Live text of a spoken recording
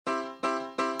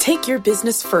Take your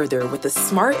business further with the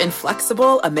smart and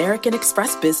flexible American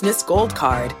Express Business Gold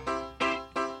Card.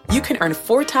 You can earn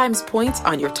 4 times points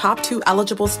on your top 2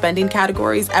 eligible spending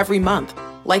categories every month,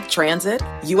 like transit,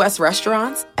 U.S.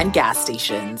 restaurants, and gas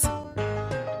stations.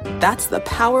 That's the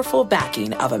powerful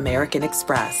backing of American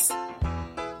Express.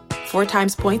 4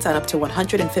 times points on up to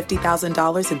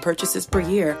 $150,000 in purchases per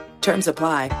year. Terms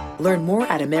apply. Learn more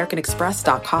at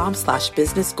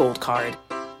americanexpress.com/businessgoldcard.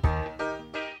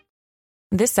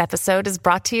 This episode is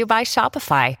brought to you by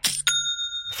Shopify.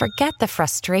 Forget the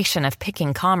frustration of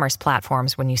picking commerce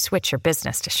platforms when you switch your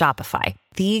business to Shopify,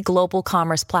 the global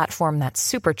commerce platform that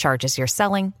supercharges your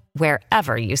selling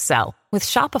wherever you sell. With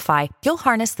Shopify, you'll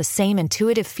harness the same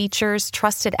intuitive features,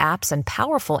 trusted apps, and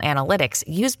powerful analytics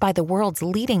used by the world's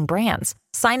leading brands.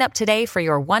 Sign up today for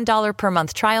your $1 per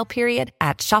month trial period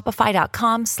at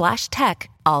shopify.com/tech,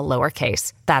 all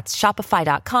lowercase. That's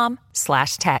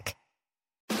shopify.com/tech.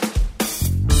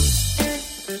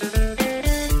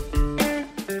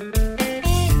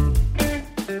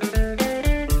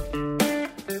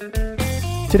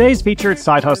 Today's featured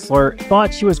side hustler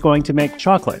thought she was going to make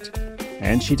chocolate.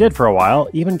 And she did for a while,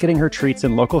 even getting her treats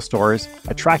in local stores,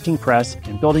 attracting press,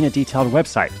 and building a detailed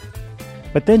website.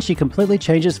 But then she completely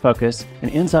changes focus and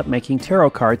ends up making tarot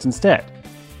cards instead.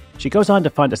 She goes on to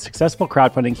fund a successful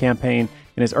crowdfunding campaign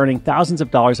and is earning thousands of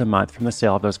dollars a month from the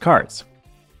sale of those cards.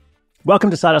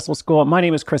 Welcome to Side Hustle School. My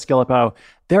name is Chris Guillebeau.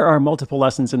 There are multiple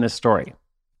lessons in this story.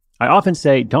 I often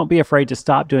say, don't be afraid to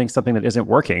stop doing something that isn't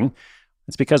working.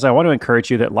 It's because I want to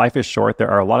encourage you that life is short. There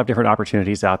are a lot of different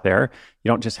opportunities out there. You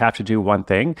don't just have to do one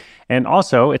thing. And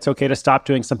also, it's okay to stop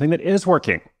doing something that is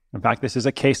working. In fact, this is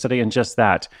a case study in just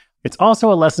that. It's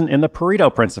also a lesson in the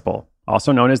Pareto principle,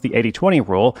 also known as the 80-20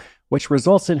 rule, which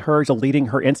results in her deleting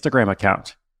her Instagram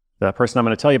account. The person I'm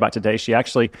going to tell you about today, she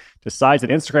actually decides that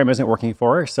Instagram isn't working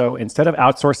for her. So instead of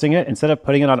outsourcing it, instead of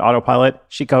putting it on autopilot,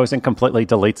 she goes and completely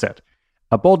deletes it.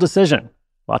 A bold decision.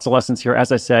 Lots of lessons here.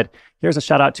 As I said, here's a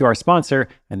shout out to our sponsor,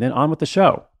 and then on with the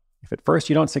show. If at first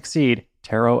you don't succeed,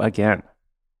 tarot again.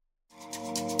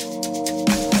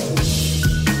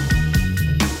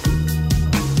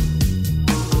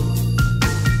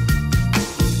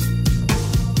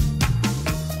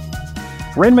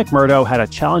 Ryn McMurdo had a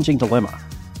challenging dilemma.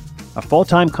 A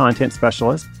full-time content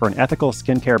specialist for an ethical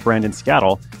skincare brand in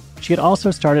Seattle, she had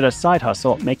also started a side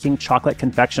hustle making chocolate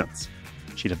confections.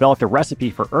 She developed a recipe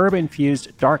for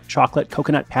herb-infused dark chocolate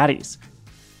coconut patties,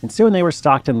 and soon they were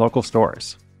stocked in local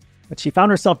stores. But she found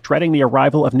herself dreading the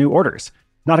arrival of new orders.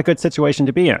 Not a good situation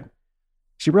to be in.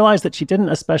 She realized that she didn't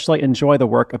especially enjoy the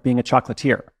work of being a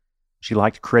chocolatier. She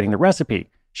liked creating the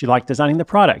recipe. She liked designing the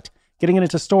product, getting it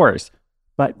into stores.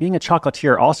 But being a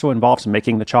chocolatier also involves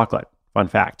making the chocolate. Fun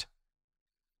fact.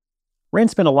 Ryn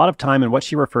spent a lot of time in what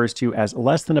she refers to as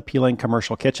less than appealing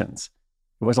commercial kitchens.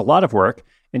 It was a lot of work,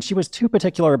 and she was too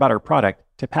particular about her product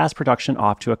to pass production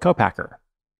off to a co-packer.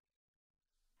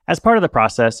 As part of the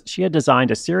process, she had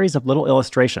designed a series of little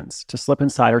illustrations to slip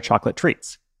inside her chocolate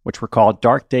treats, which were called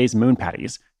Dark Days Moon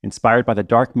Patties, inspired by the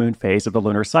dark moon phase of the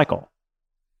lunar cycle.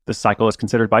 This cycle is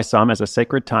considered by some as a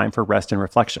sacred time for rest and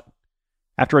reflection.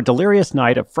 After a delirious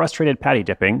night of frustrated patty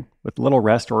dipping, with little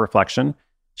rest or reflection,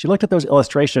 she looked at those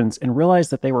illustrations and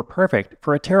realized that they were perfect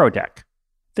for a tarot deck.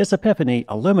 This epiphany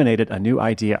illuminated a new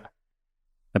idea.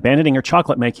 Abandoning her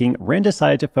chocolate making, Ryn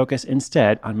decided to focus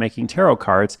instead on making tarot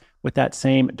cards with that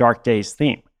same Dark Days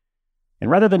theme.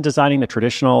 And rather than designing the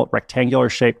traditional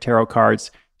rectangular-shaped tarot cards,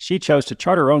 she chose to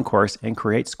chart her own course and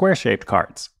create square-shaped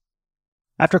cards.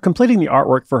 After completing the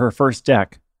artwork for her first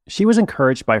deck, she was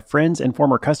encouraged by friends and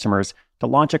former customers to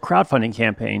launch a crowdfunding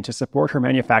campaign to support her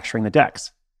manufacturing the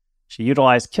decks. She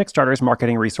utilized Kickstarter's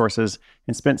marketing resources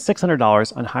and spent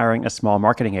 $600 on hiring a small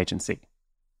marketing agency.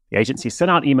 The agency sent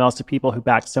out emails to people who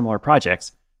backed similar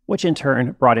projects, which in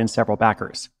turn brought in several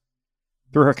backers.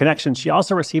 Through her connections, she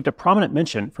also received a prominent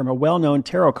mention from a well-known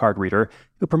tarot card reader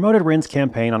who promoted Ryn's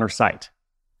campaign on her site.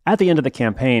 At the end of the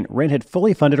campaign, Ryn had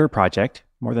fully funded her project,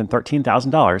 more than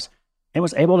 $13,000, and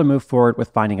was able to move forward with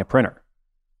finding a printer.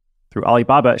 Through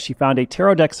Alibaba, she found a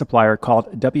tarot deck supplier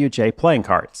called WJ Playing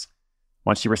Cards.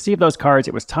 Once she received those cards,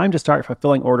 it was time to start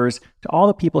fulfilling orders to all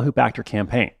the people who backed her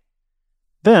campaign.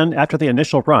 Then, after the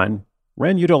initial run,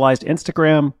 Ryn utilized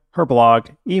Instagram, her blog,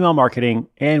 email marketing,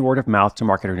 and word of mouth to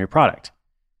market her new product.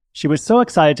 She was so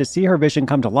excited to see her vision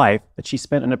come to life that she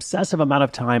spent an obsessive amount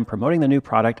of time promoting the new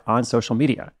product on social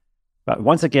media. But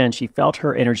once again, she felt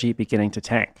her energy beginning to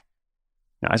tank.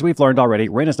 Now, as we've learned already,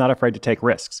 Ryn is not afraid to take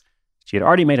risks. She had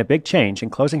already made a big change in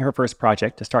closing her first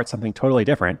project to start something totally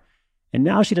different, and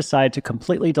now she decided to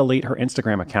completely delete her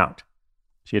Instagram account.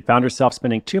 She had found herself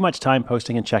spending too much time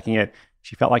posting and checking it.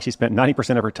 She felt like she spent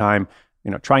 90% of her time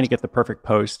trying to get the perfect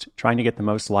post, trying to get the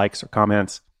most likes or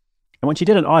comments. And when she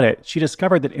did an audit, she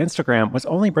discovered that Instagram was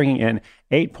only bringing in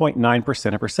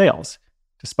 8.9% of her sales,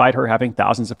 despite her having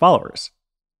thousands of followers.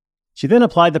 She then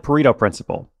applied the Pareto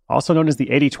principle, also known as the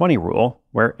 80-20 rule,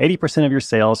 where 80% of your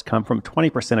sales come from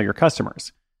 20% of your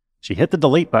customers. She hit the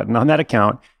delete button on that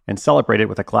account and celebrated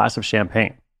with a glass of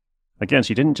champagne. Again,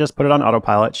 she didn't just put it on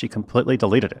autopilot, she completely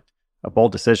deleted it. A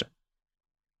bold decision.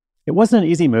 It wasn't an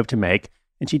easy move to make,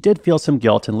 and she did feel some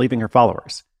guilt in leaving her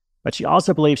followers, but she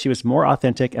also believed she was more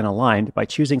authentic and aligned by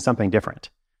choosing something different.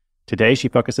 Today, she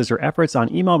focuses her efforts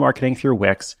on email marketing through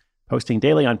Wix, posting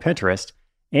daily on Pinterest,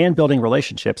 and building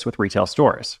relationships with retail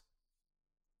stores.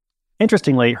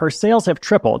 Interestingly, her sales have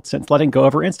tripled since letting go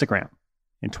of her Instagram.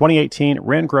 In 2018,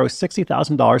 Rin grossed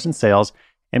 $60,000 in sales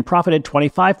and profited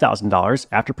 $25,000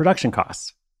 after production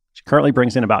costs. She currently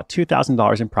brings in about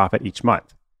 $2,000 in profit each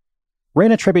month.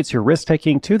 Rin attributes her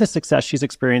risk-taking to the success she's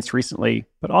experienced recently,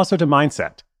 but also to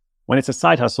mindset. When it's a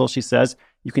side hustle, she says,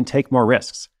 you can take more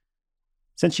risks.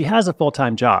 Since she has a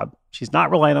full-time job, she's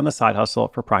not relying on the side hustle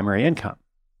for primary income.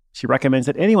 She recommends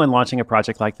that anyone launching a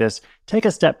project like this take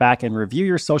a step back and review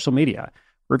your social media,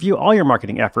 review all your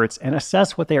marketing efforts, and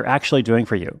assess what they are actually doing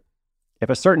for you. If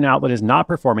a certain outlet is not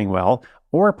performing well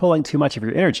or pulling too much of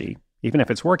your energy, even if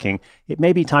it's working, it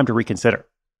may be time to reconsider.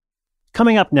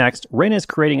 Coming up next, Rin is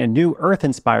creating a new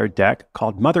Earth-inspired deck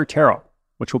called Mother Tarot,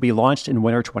 which will be launched in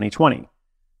winter 2020.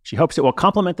 She hopes it will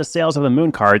complement the sales of the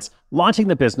Moon cards, launching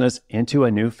the business into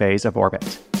a new phase of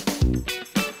orbit.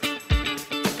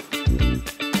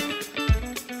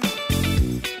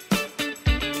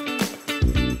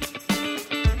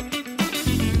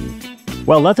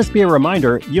 Well, let this be a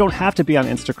reminder, you don't have to be on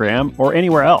Instagram or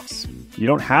anywhere else. You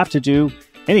don't have to do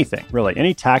anything, really.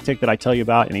 Any tactic that I tell you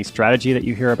about, any strategy that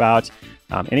you hear about,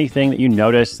 anything that you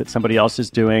notice that somebody else is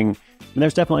doing. And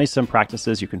there's definitely some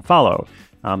practices you can follow,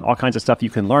 all kinds of stuff you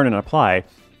can learn and apply.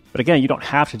 But again, you don't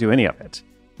have to do any of it.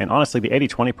 And honestly, the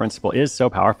 80-20 principle is so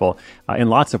powerful in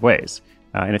lots of ways.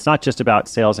 And it's not just about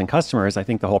sales and customers. I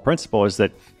think the whole principle is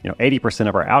that 80%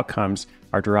 of our outcomes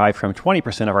are derived from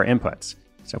 20% of our inputs.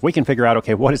 So if we can figure out,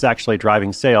 okay, what is actually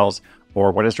driving sales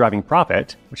or what is driving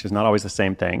profit, which is not always the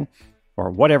same thing,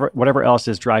 or whatever else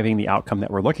is driving the outcome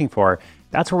that we're looking for,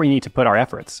 that's where we need to put our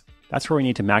efforts. That's where we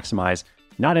need to maximize,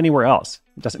 not anywhere else.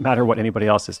 It doesn't matter what anybody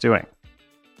else is doing.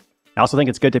 I also think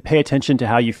it's good to pay attention to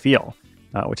how you feel,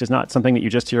 which is not something that you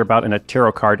just hear about in a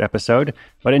tarot card episode,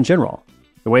 but in general.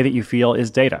 The way that you feel is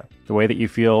data. The way that you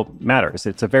feel matters.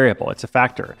 It's a variable. It's a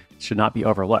factor. It should not be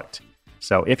overlooked.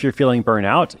 So if you're feeling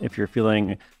burnout, if you're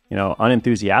feeling,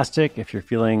 unenthusiastic, if you're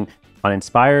feeling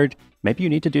uninspired, maybe you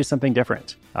need to do something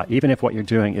different, even if what you're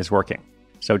doing is working.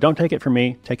 So don't take it from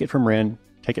me. Take it from Rin.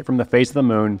 Take it from the phase of the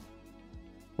moon.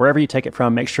 Wherever you take it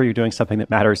from, make sure you're doing something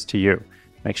that matters to you.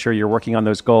 Make sure you're working on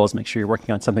those goals. Make sure you're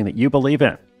working on something that you believe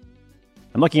in.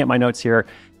 I'm looking at my notes here,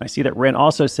 and I see that Rin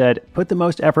also said, put the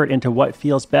most effort into what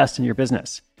feels best in your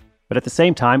business. But at the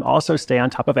same time, also stay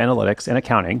on top of analytics and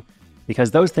accounting,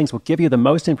 because those things will give you the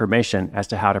most information as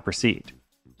to how to proceed.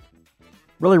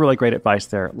 Really, really great advice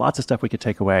there. Lots of stuff we could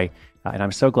take away. And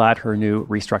I'm so glad her new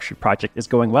restructured project is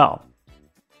going well.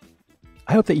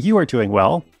 I hope that you are doing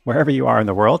well, wherever you are in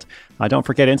the world. Don't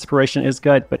forget, inspiration is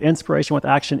good, but inspiration with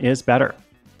action is better.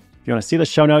 If you want to see the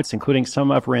show notes, including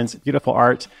some of Rin's beautiful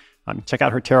art, check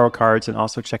out her tarot cards and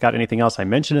also check out anything else I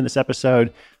mentioned in this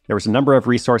episode. There was a number of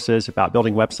resources about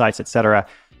building websites, etc.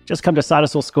 Just come to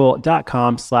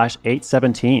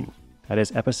sidehustleschool.com/817. That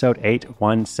is episode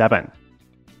 817.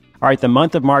 All right, the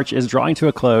month of March is drawing to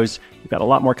a close. We've got a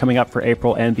lot more coming up for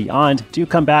April and beyond. Do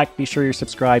come back. Be sure you're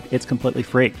subscribed. It's completely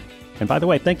free. And by the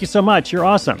way, thank you so much. You're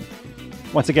awesome.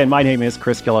 Once again, my name is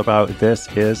Chris Guillebeau. This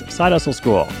is Side Hustle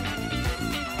School.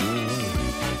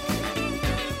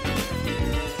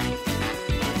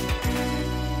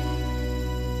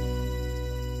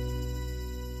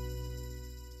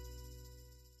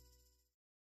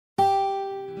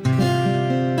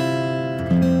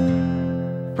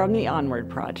 From the Onward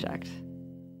Project.